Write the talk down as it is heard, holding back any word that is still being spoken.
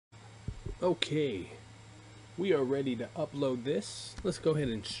Okay, we are ready to upload this. Let's go ahead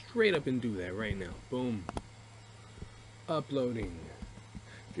and straight up and do that right now. Boom. Uploading.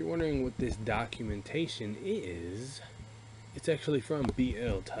 If you're wondering what this documentation is, it's actually from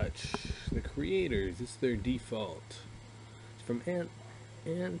BLTOUCH. The creators, it's their default. It's from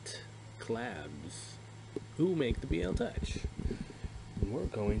Ant Collabs, who make the BLTOUCH. And we're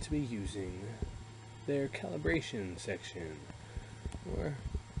going to be using their calibration section.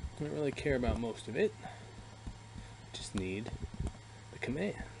 I don't really care about most of it. Just need the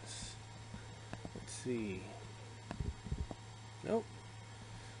commands. Let's see. Nope.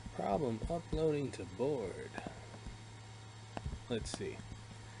 Problem uploading to board. Let's see.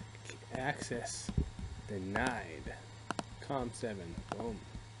 Access denied. COM7. Boom.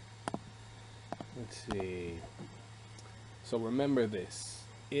 Let's see. So remember this.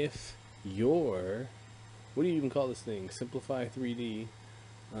 If your, what do you even call this thing? Simplify 3D.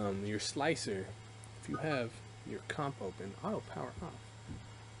 Your slicer, if you have your comp open, auto power off.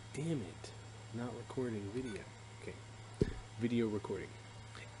 Damn it, not recording video. Okay, video recording.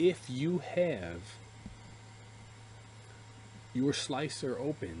 If you have your slicer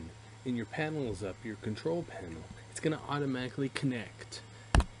open and your panel is up, your control panel, it's gonna automatically connect.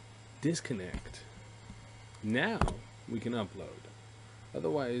 Disconnect. Now we can upload.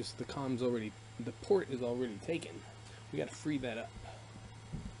 Otherwise, the port is already taken. We gotta free that up.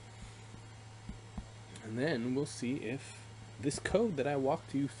 And then we'll see if this code that I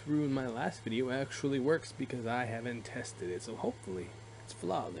walked you through in my last video actually works, because I haven't tested it. So hopefully it's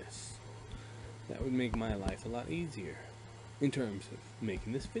flawless. That would make my life a lot easier in terms of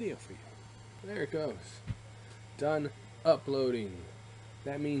making this video for you. There it goes. Done uploading.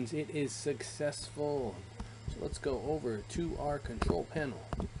 That means it is successful. So let's go over to our control panel.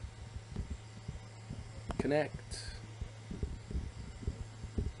 Connect.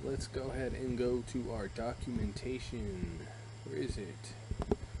 Let's go ahead and go to our documentation. Where is it?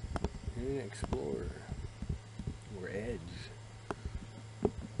 Internet Explorer or Edge.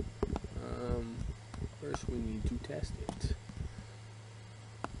 First we need to test it.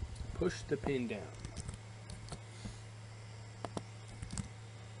 Push the pin down.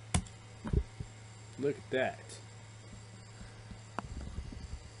 Look at that.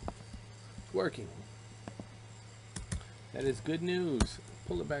 It's working. That is good news.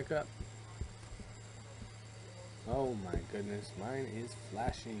 Pull it back up. Oh my goodness, mine is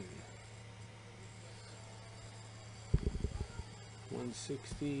flashing.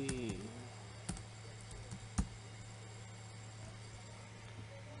 160.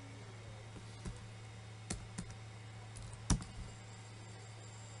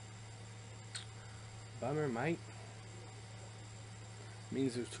 Bummer, Mike.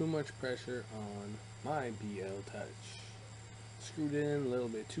 Means there's too much pressure on my BLTOUCH. Screwed it in a little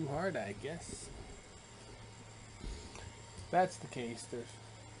bit too hard, I guess. If that's the case,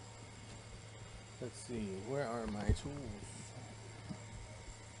 let's see, where are my tools?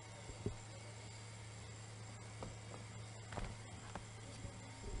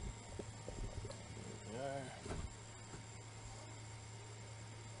 There we are.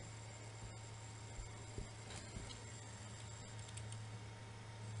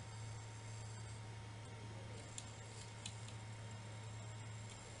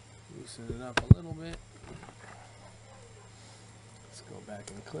 Loosen it up a little bit. Let's go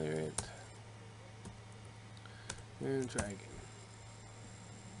back and clear it. And try again.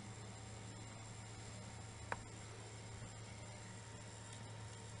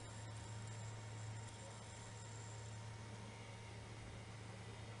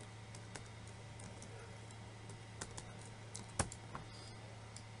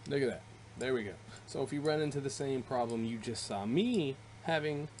 Look at that. There we go. So if you run into the same problem you just saw me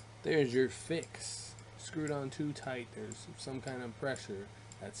having, there's your fix. Screwed on too tight, there's some kind of pressure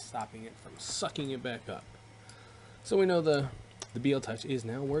that's stopping it from sucking it back up. So we know the BLTOUCH is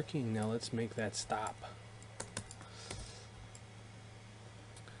now working. Now let's make that stop.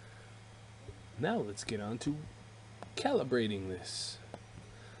 Now let's get on to calibrating this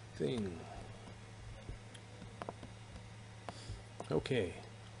thing. Okay,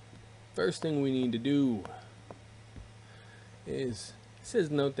 first thing we need to do is, it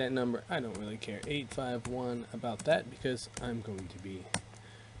says note that number. I don't really care. 851 about that, because I'm going to be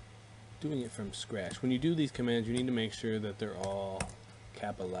doing it from scratch. When you do these commands, you need to make sure that they're all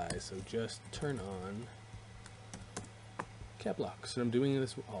capitalized. So just turn on cap lock. So I'm doing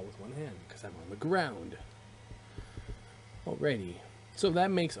this all with one hand because I'm on the ground. Alrighty. So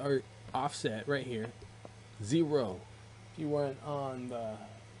that makes our offset right here 0. If you weren't on the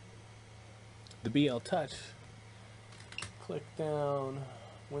BLTOUCH, click down,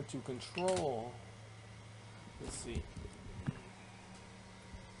 went to control. Let's see.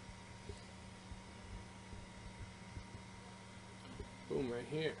 Boom, right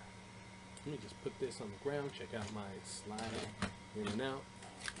here. Let me just put this on the ground. Check out my slide in and out.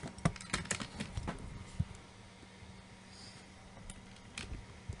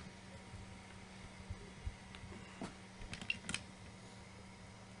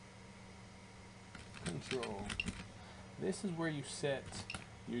 Control. This is where you set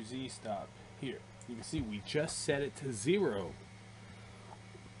your Z stop here. You can see we just set it to 0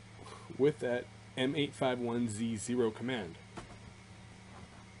 with that M851Z0 command.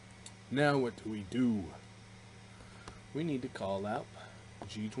 Now what do? We need to call out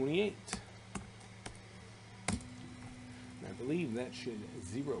G28. And I believe that should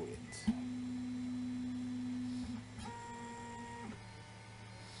 0 it.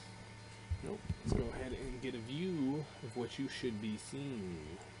 Nope. Let's go ahead and get a view of what you should be seeing.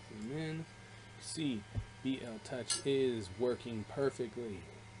 And then see BLTOUCH is working perfectly.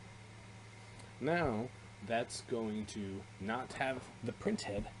 Now that's going to not have the print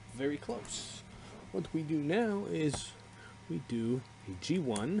head very close. What we do now is we do a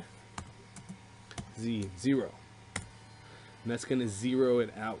G1 Z0, and that's going to 0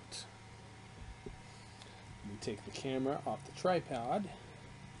 it out. We take the camera off the tripod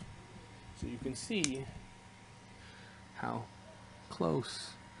so you can see how close.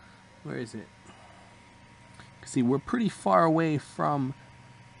 Where is it? See, we're pretty far away from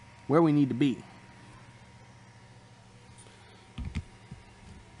where we need to be.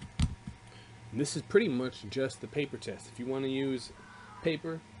 And this is pretty much just the paper test. If you want to use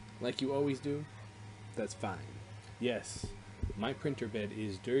paper like you always do, that's fine. Yes, my printer bed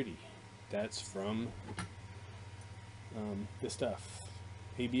is dirty. That's from the stuff.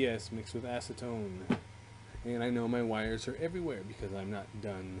 ABS mixed with acetone. And I know my wires are everywhere because I'm not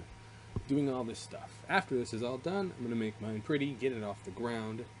done doing all this stuff. After this is all done, I'm going to make mine pretty, get it off the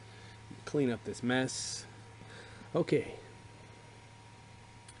ground, clean up this mess. Okay.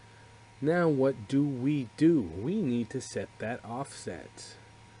 Now what do? We need to set that offset.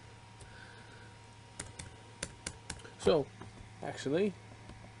 So, actually,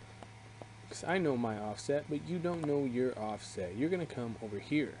 because I know my offset, but you don't know your offset, you're going to come over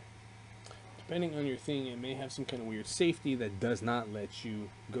here. Depending on your thing, it may have some kind of weird safety that does not let you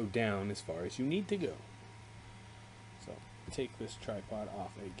go down as far as you need to go. So, take this tripod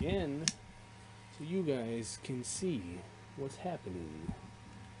off again so you guys can see what's happening.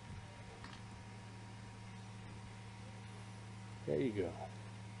 There you go.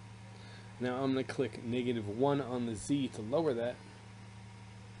 Now I'm going to click -1 on the Z to lower that.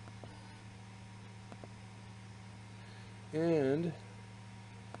 And,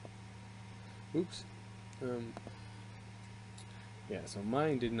 oops. Yeah, so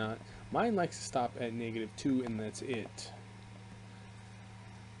mine did not. Mine likes to stop at -2 and that's it.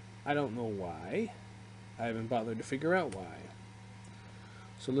 I don't know why. I haven't bothered to figure out why.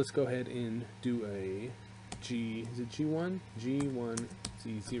 So let's go ahead and do a G, is it G1? G1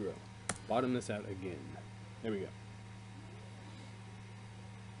 Z0. Bottom this out again. There we go.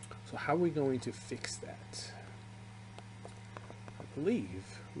 So how are we going to fix that? I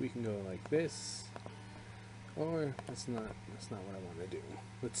believe we can go like this, or that's not what I want to do.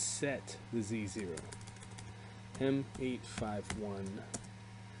 Let's set the Z0. M851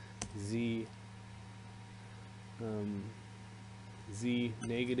 Z Z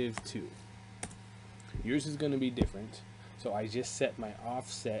 -2. Yours is going to be different, so I just set my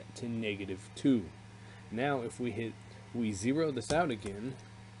offset to -2. Now if we 0 this out again,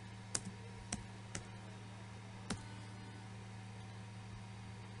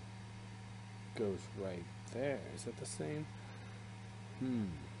 goes right there. Is that the same?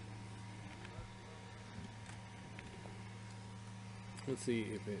 Let's see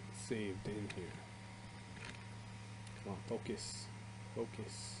if it's saved in here. Come on, focus.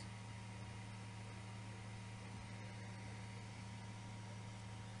 Focus.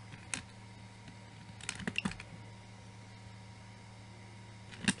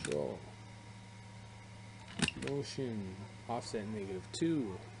 Control. Motion. Offset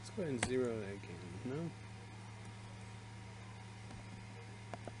 -2. Let's go ahead and 0 that again. No?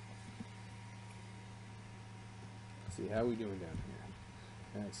 Let's see, how are we doing down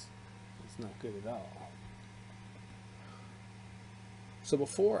here? That's not good at all. So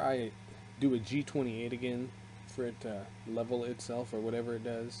before I do a G28 again for it to level itself or whatever it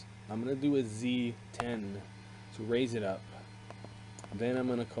does, I'm going to do a Z10 to raise it up. Then I'm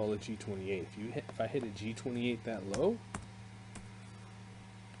going to call it G28. If I hit a G28 that low,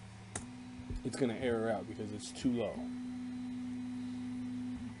 it's going to error out because it's too low.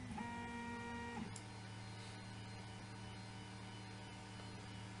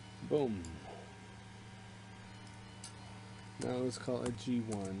 Boom. Now let's call it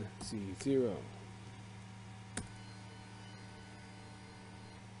G1, Z0.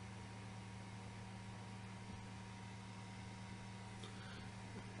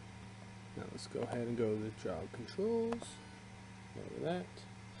 Now let's go ahead and go to the jog controls. Over that.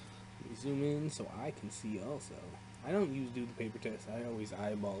 Let me zoom in so I can see also. I don't do the paper test, I always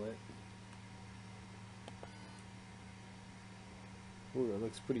eyeball it. Ooh, that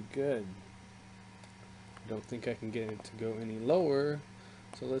looks pretty good. I don't think I can get it to go any lower,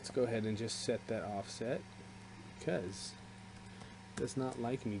 so let's go ahead and just set that offset, because it does not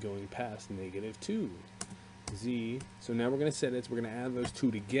like me going past -2. Z, so now we're going to set it, so we're going to add those two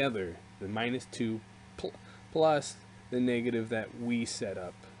together, the -2 plus the negative that we set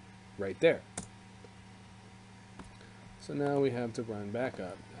up right there. So now we have to run back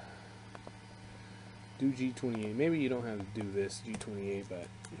up. Do G28. Maybe you don't have to do this G28, but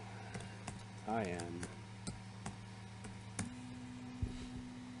I am.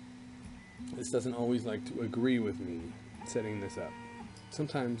 This doesn't always like to agree with me setting this up.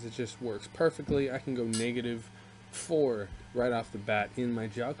 Sometimes it just works perfectly. I can go -4 right off the bat in my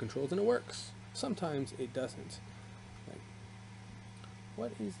jog controls and it works. Sometimes it doesn't. Like,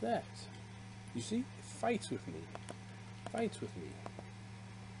 what is that? You see? It fights with me. Fights with me.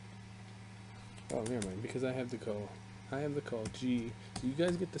 Oh, never mind, because I have the call G, so you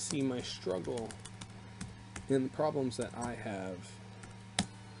guys get to see my struggle and the problems that I have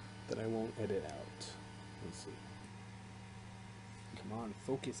that I won't edit out. Let's see. Come on,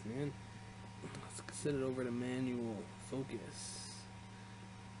 focus, man. Let's set it over to manual focus.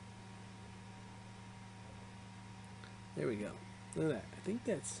 There we go. Look at that. I think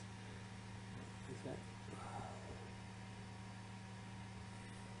that's, is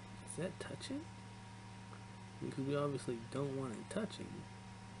that touching? Because we obviously don't want it touching.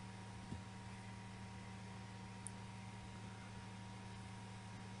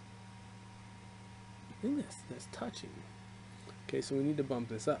 I think that's touching. Okay, so we need to bump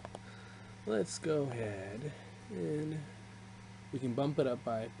this up. Let's go ahead and we can bump it up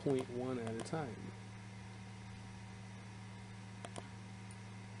by 0.1 at a time.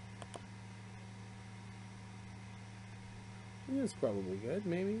 That's probably good,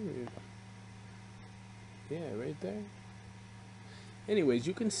 maybe. Yeah, right there. Anyways,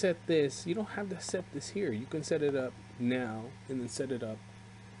 you can set this, you don't have to set this here. You can set it up now and then set it up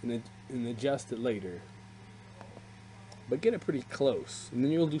and adjust it later. But get it pretty close. And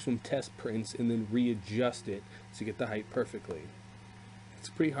then you'll do some test prints and then readjust it to get the height perfectly. It's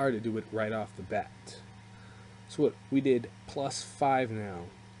pretty hard to do it right off the bat. So what we did +5 now.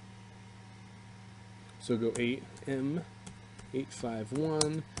 So go 8M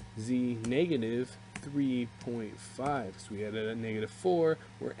 851 Z -3.5. So we added a -4.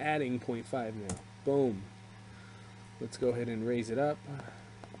 We're adding 0.5 now. Boom. Let's go ahead and raise it up.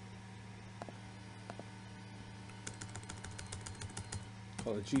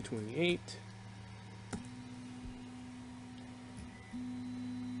 Call it G28.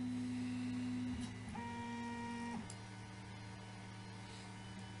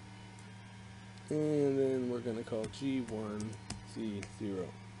 And then we're going to call G1 Z0.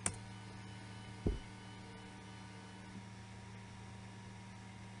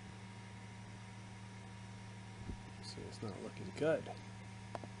 So it's not looking good.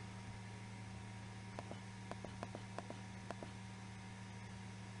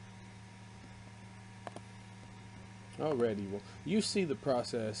 Alrighty, well, you see the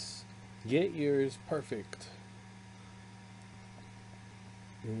process. Get yours perfect.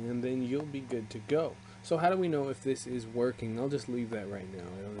 And then you'll be good to go. So how do we know if this is working? I'll just leave that right now.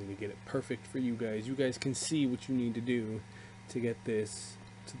 I don't need to get it perfect for you guys. You guys can see what you need to do to get this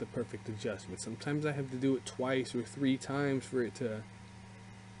to the perfect adjustment. Sometimes I have to do it twice or 3 times for it to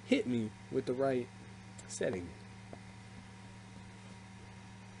hit me with the right setting.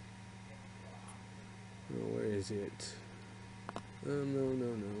 Oh, where is it? Oh,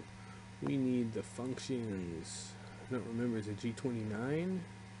 no. We need the functions. I don't remember. Is it G29?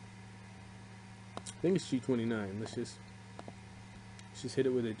 I think it's G29. Let's just hit it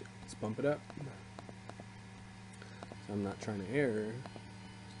with it. Let's bump it up. So I'm not trying to error.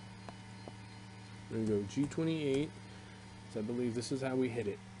 Then go G28. So I believe this is how we hit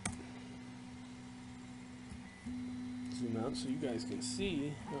it. Zoom out so you guys can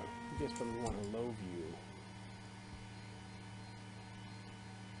see. Oh, you guys probably want a low view.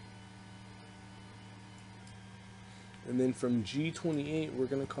 And then from G28, we're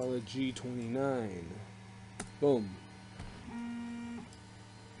going to call it G29. Boom.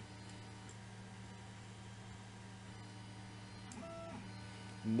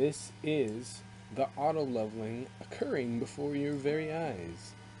 This is the auto leveling occurring before your very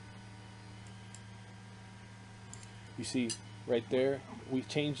eyes. You see right there, we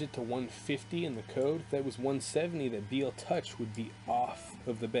changed it to 150 in the code. If that was 170, that BLTOUCH would be off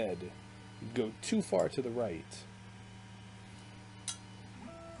of the bed. It'd go too far to the right.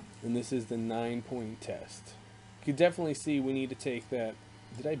 And this is the 9-point test. You can definitely see we need to take that.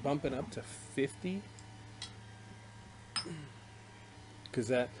 Did I bump it up to 50? Because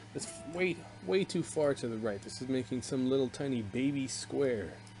that's way too far to the right. This is making some little tiny baby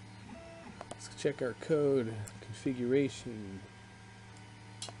square. Let's check our code configuration.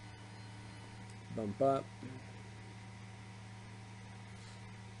 Bump up.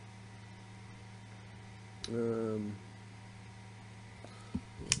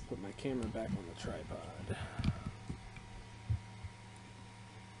 Put my camera back on the tripod.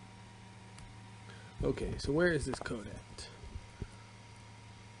 Okay, so where is this code at?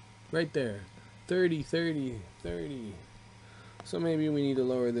 Right there. 30, 30, 30. So maybe we need to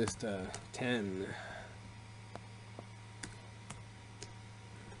lower this to 10.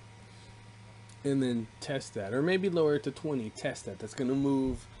 And then test that. Or maybe lower it to 20. Test that. That's going to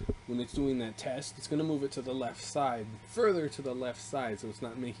move, when it's doing that test, it's going to move it to the left side. Further to the left side, so it's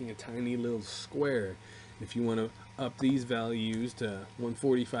not making a tiny little square. If you want to up these values to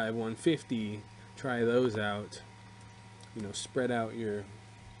 145, 150, try those out. You know, spread out your...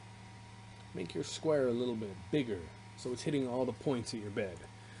 Make your square a little bit bigger, so it's hitting all the points of your bed.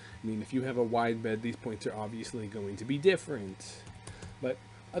 I mean, if you have a wide bed, these points are obviously going to be different. But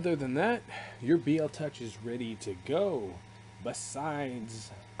other than that, your BLTOUCH is ready to go.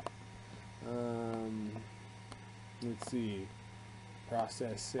 Besides, let's see,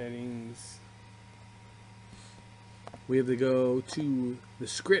 process settings. We have to go to the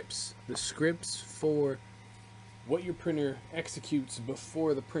scripts. The scripts for what your printer executes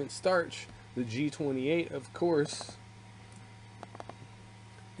before the print starts. The G28, of course.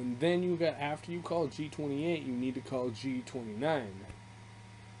 And then you got, after you call G28, you need to call G29.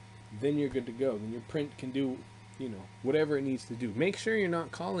 Then you're good to go. Then your print can do, you know, whatever it needs to do. Make sure you're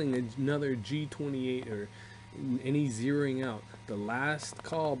not calling another G28 or any zeroing out. The last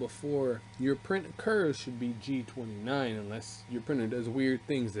call before your print occurs should be G29, unless your printer does weird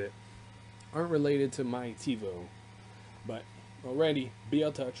things that aren't related to my TiVo. But already,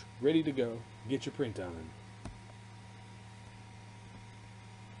 BLTOUCH, ready to go. Get your print on.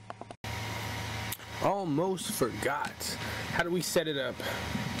 Almost forgot. How do we set it up?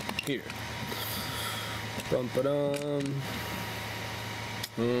 Here.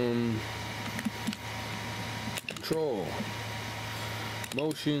 Control.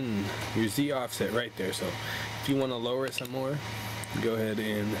 Motion. Your Z offset right there. So if you want to lower it some more, go ahead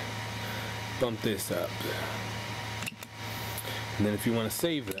and bump this up. And then if you want to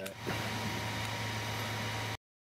save that,